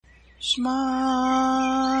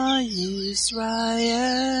Shema Yisrael,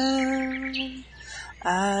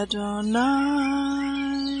 Adonai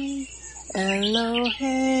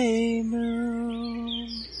Eloheinu,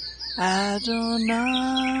 Adonai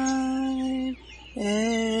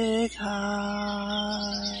Echad,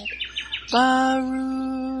 Baruch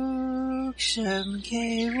Shem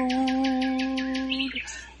Kevod,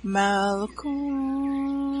 Malkuto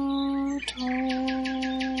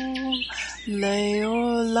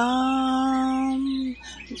Leolam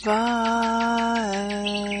Vaed.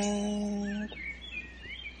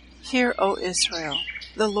 Hear, O Israel,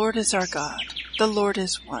 the Lord is our God, the Lord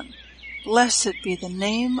is one. Blessed be the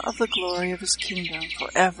name of the glory of his kingdom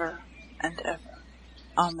forever and ever.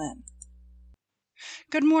 Amen.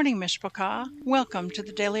 Good morning, Mishpachah. Welcome to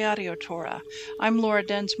the Daily Audio Torah. I'm Laura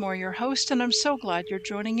Densmore, your host, and I'm so glad you're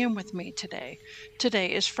joining in with me today.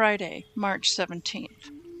 Today is Friday, March 17th.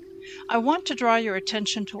 I want to draw your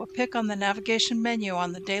attention to a pic on the navigation menu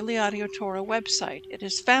on the Daily Audio Torah website. It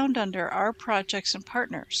is found under Our Projects and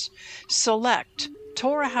Partners. Select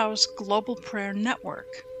Torah House Global Prayer Network.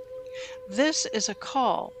 This is a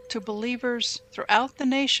call to believers throughout the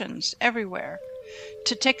nations, everywhere,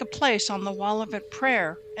 to take a place on the wall of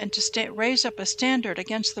prayer and to raise up a standard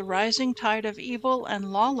against the rising tide of evil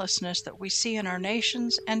and lawlessness that we see in our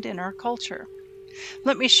nations and in our culture.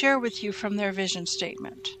 Let me share with you from their vision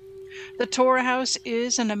statement. The Torah House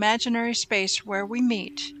is an imaginary space where we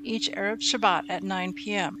meet each Erev Shabbat at 9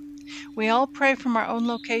 p.m. We all pray from our own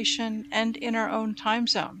location and in our own time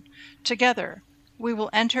zone. Together, we will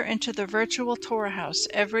enter into the virtual Torah House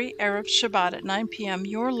every Erev Shabbat at 9 p.m.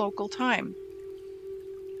 your local time.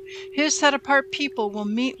 His set-apart people will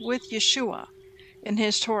meet with Yeshua in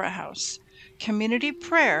his Torah House. Community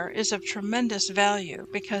prayer is of tremendous value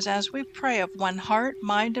because as we pray of one heart,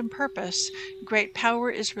 mind, and purpose, great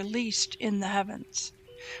power is released in the heavens.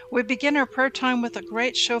 We begin our prayer time with a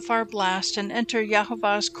great shofar blast and enter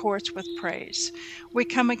Yahovah's courts with praise. We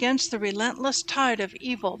come against the relentless tide of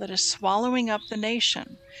evil that is swallowing up the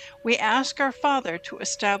nation. We ask our Father to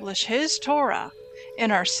establish his Torah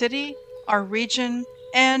in our city, our region,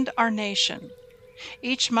 and our nation.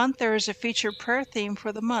 Each month there is a featured prayer theme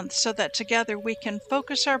for the month so that together we can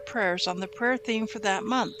focus our prayers on the prayer theme for that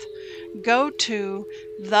month. Go to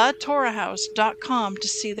thetorahhouse.com to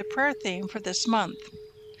see the prayer theme for this month.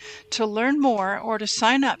 To learn more or to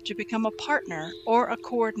sign up to become a partner or a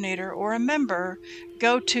coordinator or a member,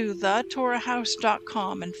 go to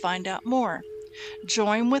thetorahhouse.com and find out more.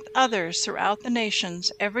 Join with others throughout the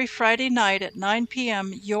nations every Friday night at 9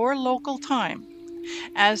 p.m. your local time,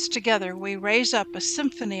 as together we raise up a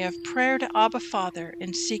symphony of prayer to Abba Father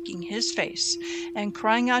in seeking his face and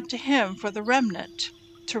crying out to him for the remnant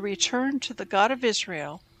to return to the God of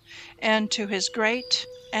Israel and to his great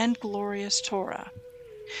and glorious Torah.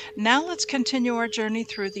 Now let's continue our journey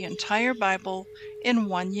through the entire Bible in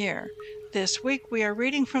 1 year. This week we are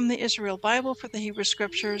reading from the Israel Bible for the Hebrew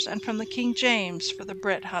Scriptures and from the King James for the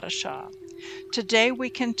Brit Hadashah. Today we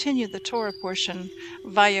continue the Torah portion,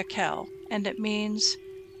 Vayakhel, and it means,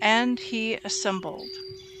 and he assembled.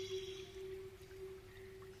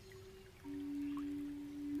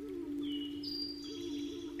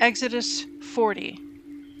 Exodus 40,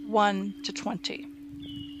 1-20.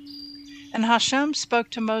 And Hashem spoke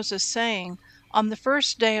to Moses, saying, On the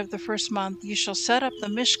first day of the first month you shall set up the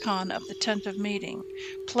Mishkan of the tent of meeting.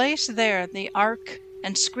 Place there the ark,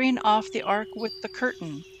 and screen off the ark with the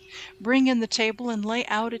curtain. Bring in the table and lay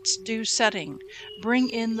out its due setting. Bring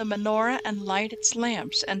in the menorah and light its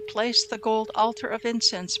lamps, and place the gold altar of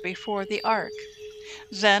incense before the ark.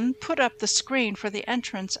 Then put up the screen for the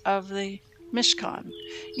entrance of the Mishkan.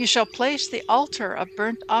 You shall place the altar of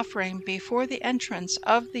burnt offering before the entrance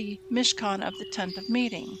of the Mishkan of the tent of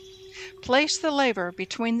meeting. Place the laver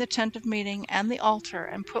between the tent of meeting and the altar,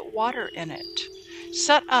 and put water in it.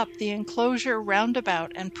 Set up the enclosure round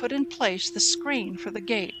about, and put in place the screen for the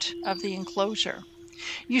gate of the enclosure.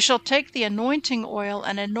 You shall take the anointing oil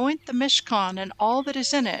and anoint the Mishkan and all that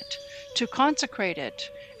is in it, to consecrate it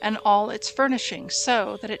and all its furnishings,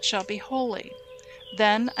 so that it shall be holy.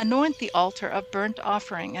 Then anoint the altar of burnt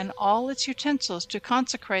offering and all its utensils to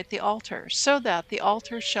consecrate the altar, so that the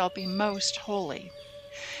altar shall be most holy.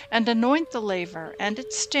 And anoint the laver and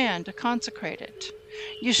its stand to consecrate it.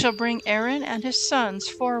 You shall bring Aaron and his sons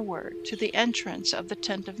forward to the entrance of the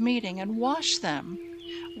tent of meeting and wash them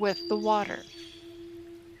with the water.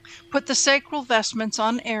 Put the sacral vestments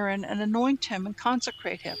on Aaron and anoint him and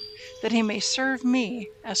consecrate him, that he may serve me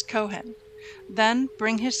as Kohen. Then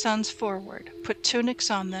bring his sons forward, put tunics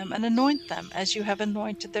on them, and anoint them as you have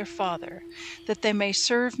anointed their father, that they may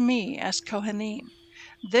serve me as Kohanim.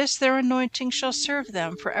 This their anointing shall serve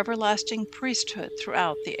them for everlasting priesthood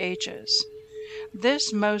throughout the ages.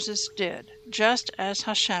 This Moses did, just as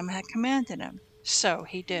Hashem had commanded him. So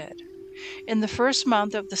he did. In the first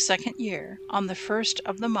month of the second year, on the first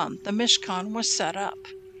of the month, the Mishkan was set up.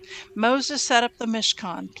 Moses set up the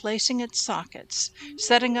Mishkan, placing its sockets,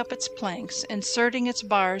 setting up its planks, inserting its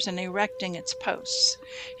bars, and erecting its posts.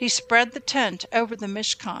 He spread the tent over the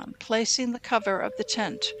Mishkan, placing the cover of the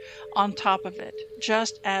tent on top of it,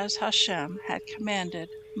 just as Hashem had commanded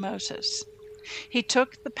Moses. He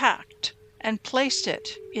took the pact and placed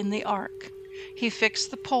it in the ark. He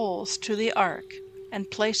fixed the poles to the ark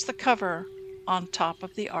and placed the cover on top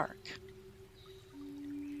of the ark.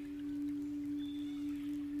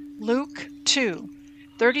 Luke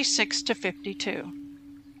 2:36-52.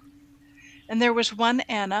 And there was one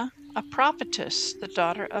Anna, a prophetess, the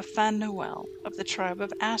daughter of Phanuel, of the tribe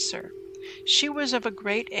of Aser. She was of a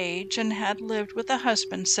great age, and had lived with a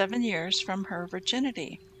husband 7 years from her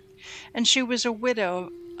virginity. And she was a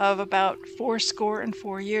widow of about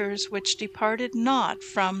 84 years, which departed not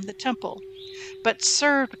from the temple, but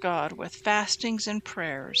served God with fastings and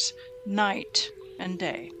prayers, night and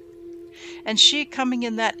day. And she, coming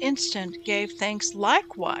in that instant, gave thanks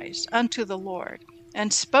likewise unto the Lord,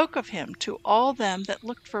 and spoke of him to all them that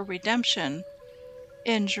looked for redemption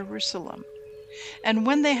in Jerusalem. And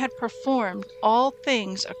when they had performed all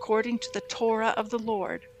things according to the Torah of the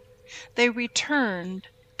Lord, they returned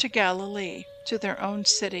to Galilee, to their own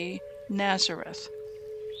city Nazareth.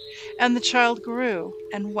 And the child grew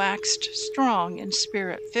and waxed strong in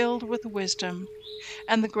spirit, filled with wisdom,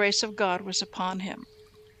 and the grace of God was upon him.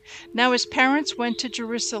 Now his parents went to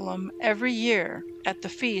Jerusalem every year at the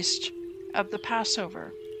feast of the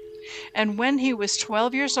Passover. And when he was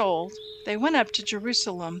 12 years old, they went up to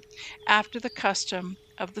Jerusalem after the custom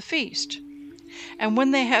of the feast. And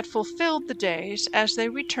when they had fulfilled the days, as they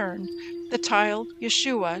returned, the child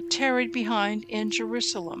Yeshua tarried behind in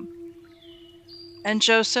Jerusalem. And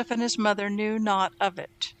Joseph and his mother knew not of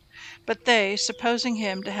it. But they, supposing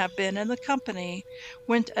him to have been in the company,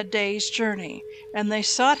 went a day's journey, and they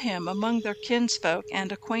sought him among their kinsfolk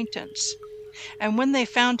and acquaintance. And when they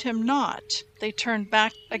found him not, they turned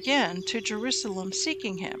back again to Jerusalem,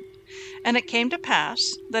 seeking him. And it came to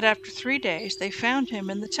pass that after 3 days they found him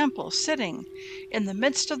in the temple, sitting in the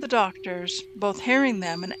midst of the doctors, both hearing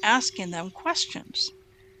them and asking them questions.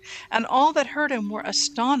 And all that heard him were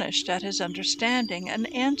astonished at his understanding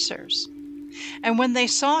and answers. And when they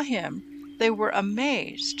saw him, they were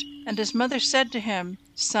amazed. And his mother said to him,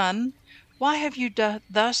 Son, why have you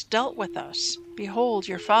thus dealt with us? Behold,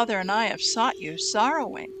 your father and I have sought you,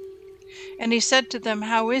 sorrowing. And he said to them,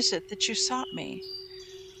 How is it that you sought me?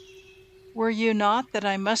 Were you not that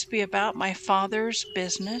I must be about my father's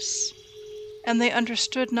business? And they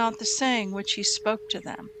understood not the saying which he spoke to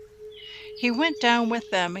them. He went down with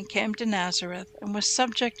them and came to Nazareth, and was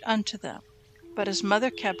subject unto them. But his mother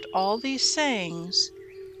kept all these sayings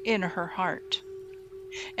in her heart.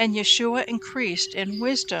 And Yeshua increased in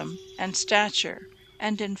wisdom and stature,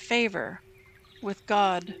 and in favor with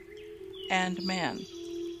God and man.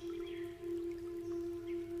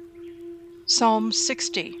 Psalm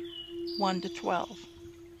 60, 1-12.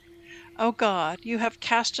 O God, you have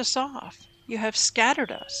cast us off. You have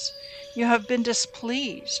scattered us. You have been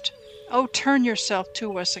displeased. O turn yourself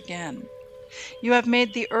to us again. You have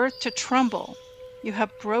made the earth to tremble. You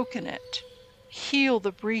have broken it. Heal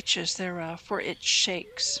the breaches thereof, for it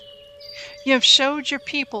shakes. You have showed your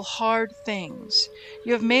people hard things.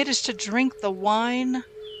 You have made us to drink the wine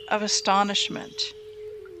of astonishment.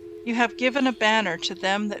 You have given a banner to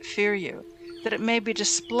them that fear you, that it may be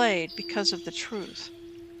displayed because of the truth.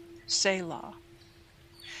 Selah.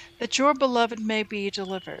 That your beloved may be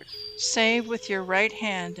delivered. Save with your right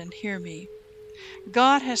hand and hear me.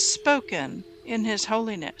 God has spoken in his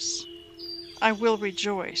holiness. I will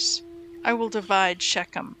rejoice. I will divide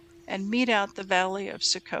Shechem and mete out the valley of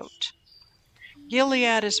Sukkot.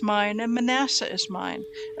 Gilead is mine, and Manasseh is mine.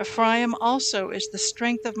 Ephraim also is the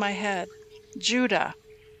strength of my head. Judah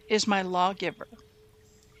is my lawgiver.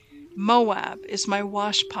 Moab is my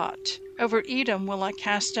washpot. Over Edom will I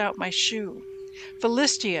cast out my shoe.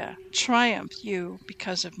 Philistia, triumph you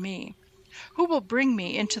because of me. Who will bring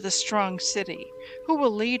me into the strong city? Who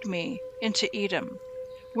will lead me into Edom?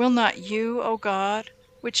 Will not you, O God,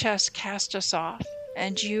 which hast cast us off,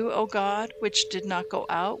 and you, O God, which did not go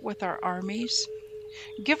out with our armies?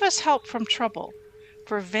 Give us help from trouble,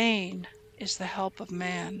 for vain is the help of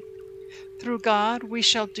man. Through God we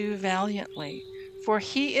shall do valiantly, for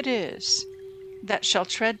he it is that shall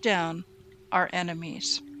tread down our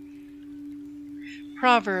enemies.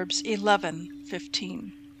 Proverbs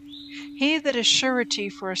 11:15. He that is surety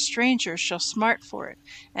for a stranger shall smart for it,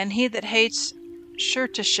 and he that hates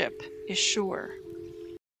suretyship is sure.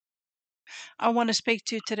 I want to speak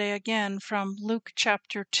to you today again from Luke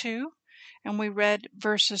chapter 2, and we read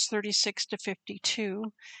verses 36 to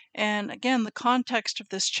 52. And again, the context of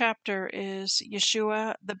this chapter is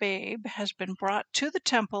Yeshua the babe has been brought to the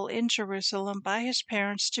temple in Jerusalem by his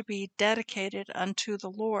parents to be dedicated unto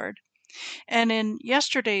the Lord. And in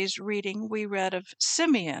yesterday's reading, we read of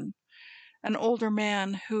Simeon, an older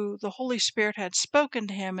man who the Holy Spirit had spoken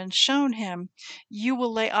to him and shown him, "You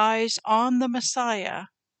will lay eyes on the Messiah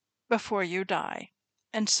before you die."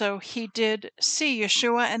 And so he did see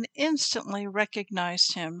Yeshua and instantly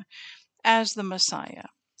recognized him as the Messiah.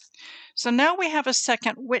 So now we have a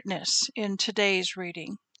second witness in today's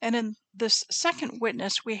reading. And in this second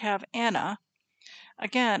witness, we have Anna,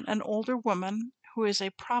 again, an older woman who is a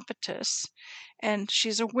prophetess, and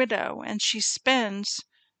she's a widow, and she spends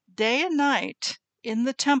day and night in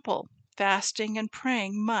the temple, fasting and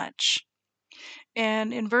praying much.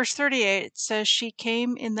 And in verse 38, it says, "She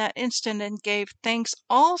came in that instant and gave thanks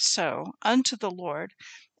also unto the Lord,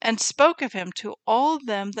 and spoke of him to all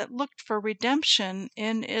them that looked for redemption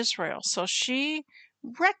in Israel." So she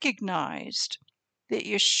recognized that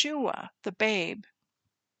Yeshua, the babe,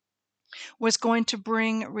 was going to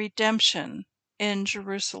bring redemption in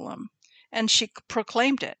Jerusalem, and she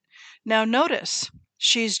proclaimed it. Now notice,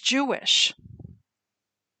 she's Jewish.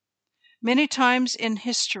 Many times in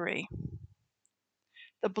history,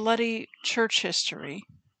 the bloody church history,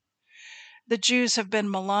 the Jews have been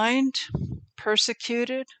maligned,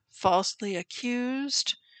 persecuted, falsely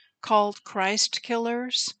accused, called Christ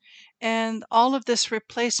killers, and all of this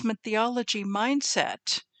replacement theology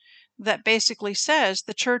mindset that basically says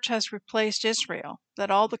the church has replaced Israel, that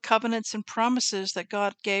all the covenants and promises that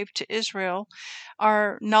God gave to Israel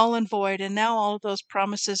are null and void, and now all of those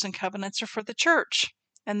promises and covenants are for the church,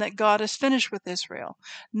 and that God is finished with Israel.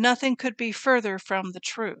 Nothing could be further from the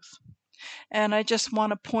truth. And I just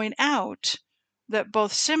want to point out that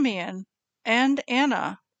both Simeon and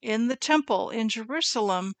Anna in the temple in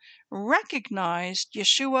Jerusalem recognized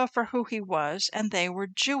Yeshua for who he was, and they were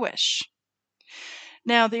Jewish.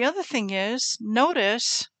 Now, the other thing is,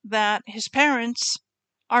 notice that his parents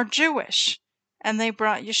are Jewish, and they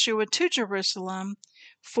brought Yeshua to Jerusalem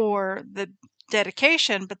for the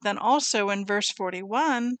dedication, but then also in verse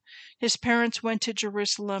 41, his parents went to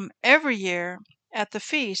Jerusalem every year at the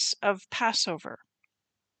feast of Passover.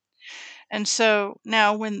 And so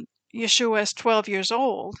now when Yeshua is 12 years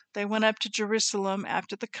old, they went up to Jerusalem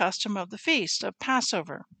after the custom of the feast of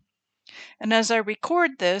Passover. And as I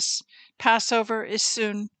record this, Passover is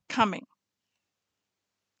soon coming.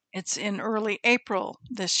 It's in early April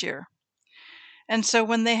this year. And so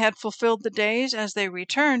when they had fulfilled the days as they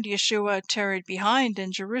returned, Yeshua tarried behind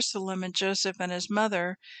in Jerusalem, and Joseph and his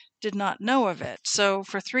mother did not know of it. So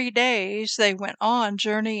for 3 days they went on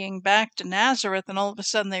journeying back to Nazareth, and all of a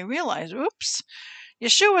sudden they realized, oops,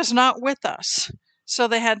 Yeshua's not with us. So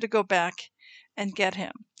they had to go back and get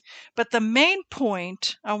him. But the main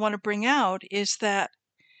point I want to bring out is that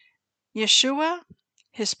Yeshua,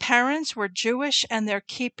 his parents were Jewish, and they're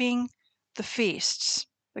keeping the feasts.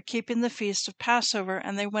 They're keeping the feast of Passover,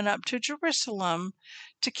 and they went up to Jerusalem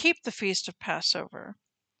to keep the feast of Passover.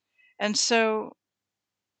 And so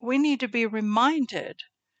we need to be reminded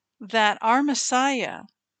that our Messiah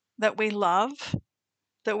that we love,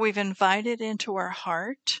 that we've invited into our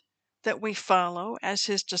heart, that we follow as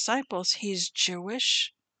his disciples, he's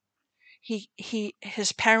Jewish.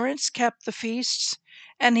 His parents kept the feasts,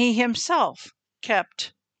 and he himself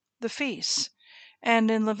kept the feasts.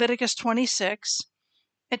 And in Leviticus 26,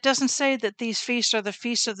 it doesn't say that these feasts are the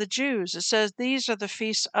feasts of the Jews. It says these are the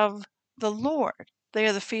feasts of the Lord. They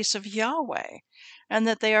are the feasts of Yahweh, and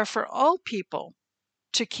that they are for all people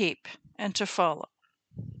to keep and to follow.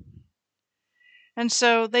 And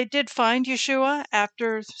so they did find Yeshua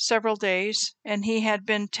after several days, and he had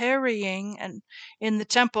been tarrying in the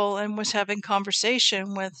temple and was having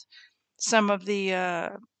conversation with some of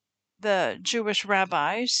the Jewish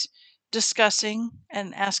rabbis, discussing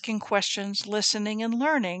and asking questions, listening and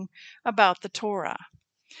learning about the Torah.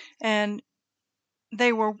 And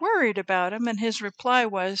they were worried about him, and his reply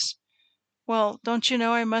was, "Well, don't you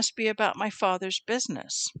know I must be about my Father's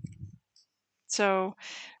business?" So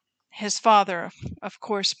his father, of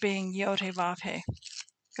course, being Yod-Heh-Vav-Heh,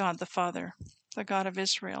 God the Father, the God of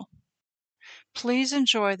Israel. Please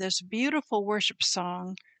enjoy this beautiful worship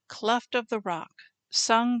song, "Cleft of the Rock,"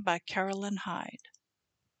 sung by Carolyn Hyde.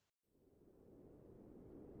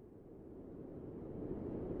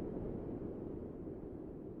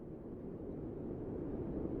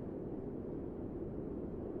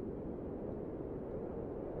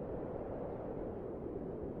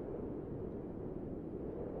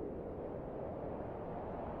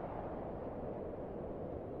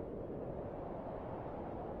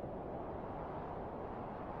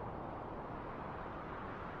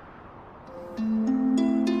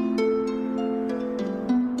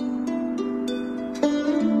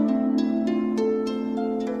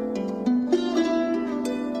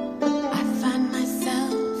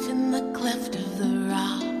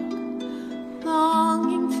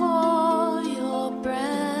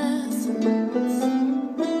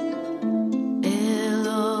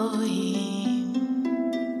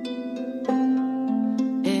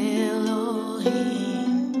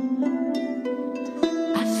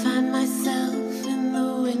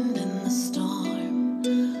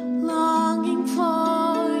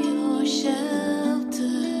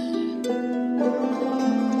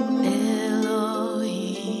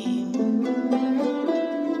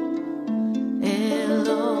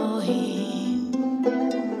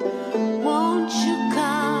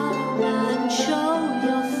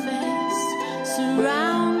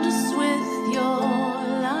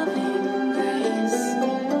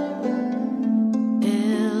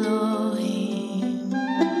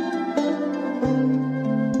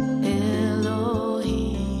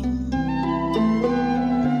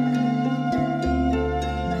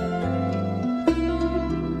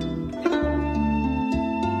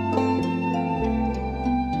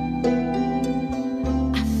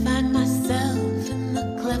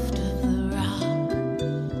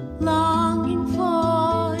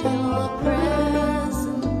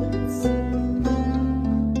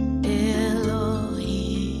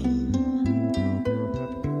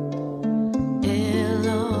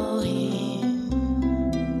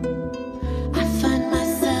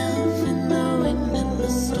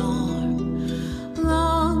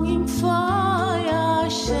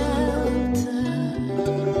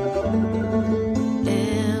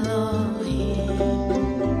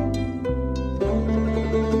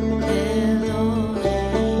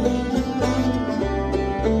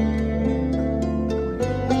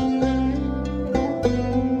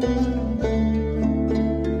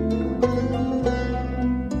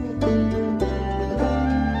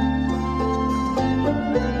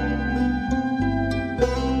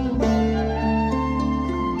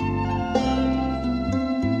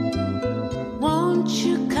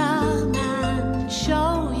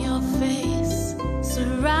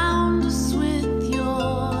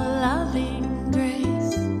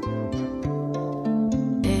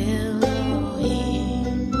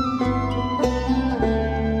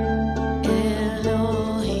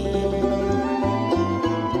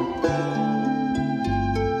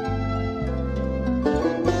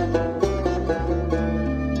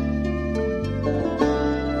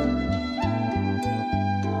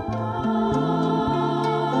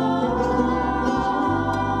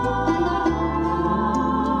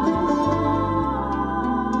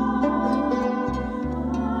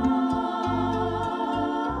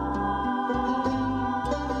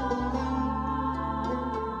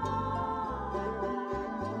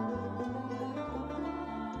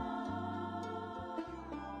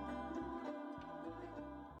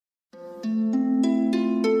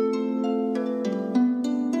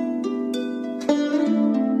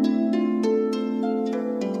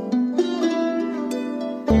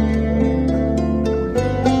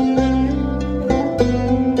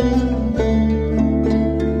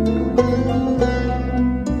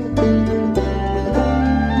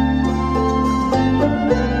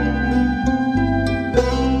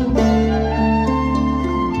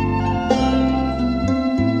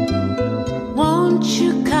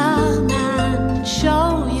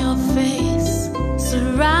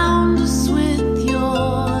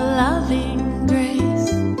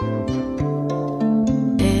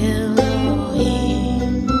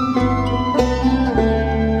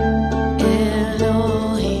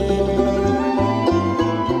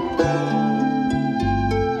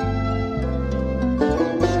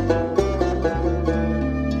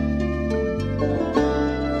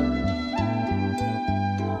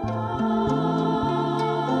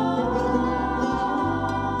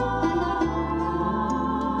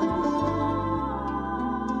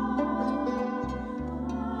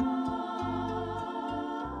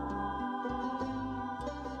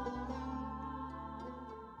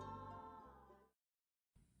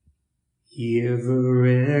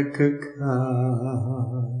 Yevrekka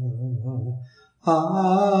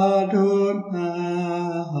Adonai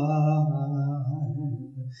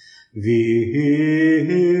Vishmereka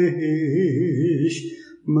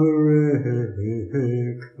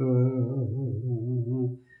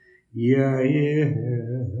Yair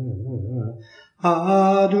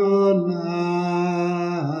Adonai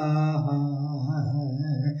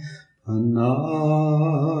Panavilaka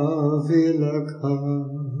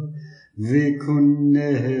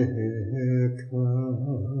Vikuneka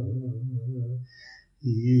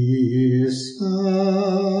Isa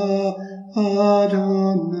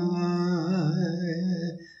Adonai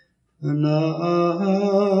Panav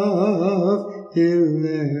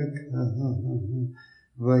Ileka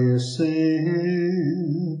Vayakhel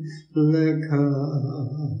Leka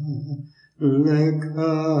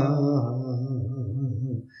Leka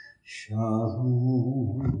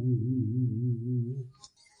Shalom.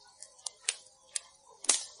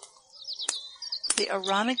 The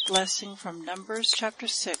Aaronic blessing from Numbers chapter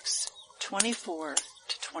 6, 24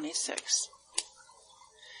 to 26.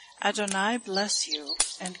 Adonai bless you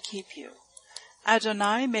and keep you.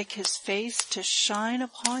 Adonai make his face to shine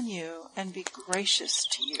upon you and be gracious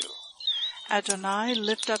to you. Adonai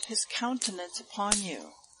lift up his countenance upon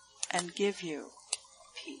you and give you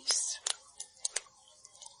peace.